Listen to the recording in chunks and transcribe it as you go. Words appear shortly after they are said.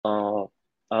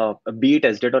be it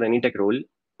SDET or any tech role,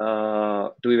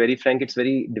 to be very frank, it's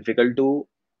very difficult to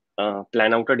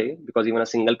plan out a day, because even a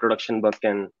single production bug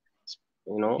can,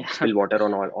 Yeah. spill water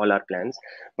on all our plans.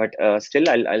 But still,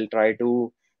 I'll try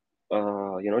to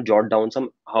jot down some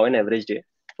how an average day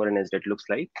for an SDET looks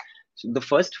like. So the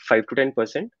first 5 to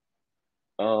 10%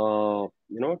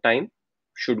 time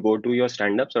should go to your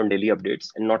stand-ups on daily updates,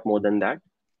 and not more than that.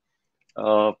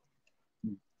 Uh,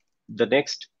 the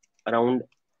next around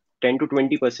 10 to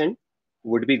 20%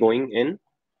 would be going in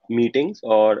meetings,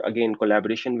 or again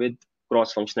collaboration with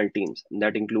cross-functional teams.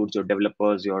 That includes your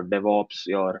developers, your DevOps,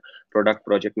 your product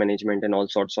project management, and all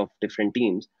sorts of different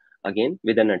teams, again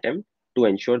with an attempt to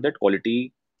ensure that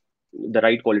the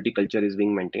right quality culture is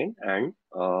being maintained, and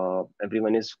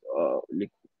everyone is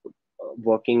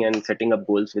working and setting up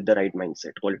goals with the right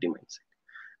mindset, quality mindset,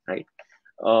 right?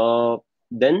 uh,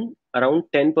 then around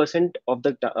 10%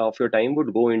 of your time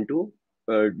would go into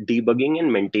debugging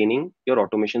and maintaining your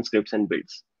automation scripts and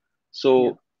builds. Yeah.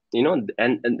 So,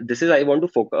 and this is I want to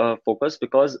focus,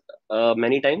 because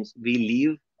many times we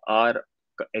leave our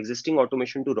existing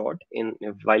automation to rot in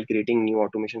while creating new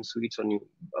automation suites or new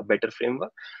a better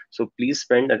framework. So please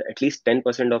spend at least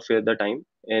 10% of the time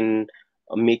in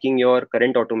making your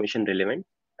current automation relevant,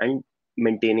 and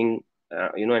maintaining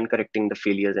and correcting the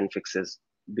failures and fixes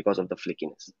because of the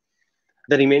flakiness.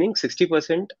 The remaining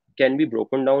 60% can be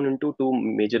broken down into two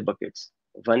major buckets.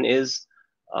 One is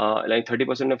like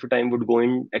 30% of your time would go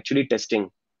in actually testing,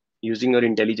 using your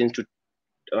intelligence to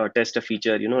test a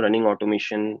feature, running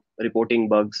automation, reporting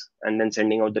bugs, and then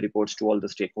sending out the reports to all the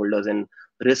stakeholders and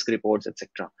risk reports,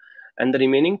 etc. And the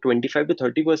remaining 25 to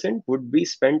 30% would be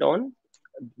spent on,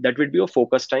 that would be your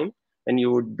focus time, and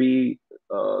you would be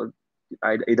uh,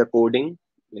 either coding,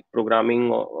 like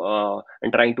programming,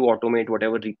 and trying to automate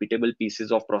whatever repeatable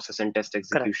pieces of process and test Correct.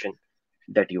 execution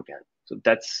that you can. So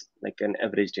that's like an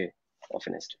average day of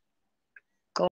an estimate.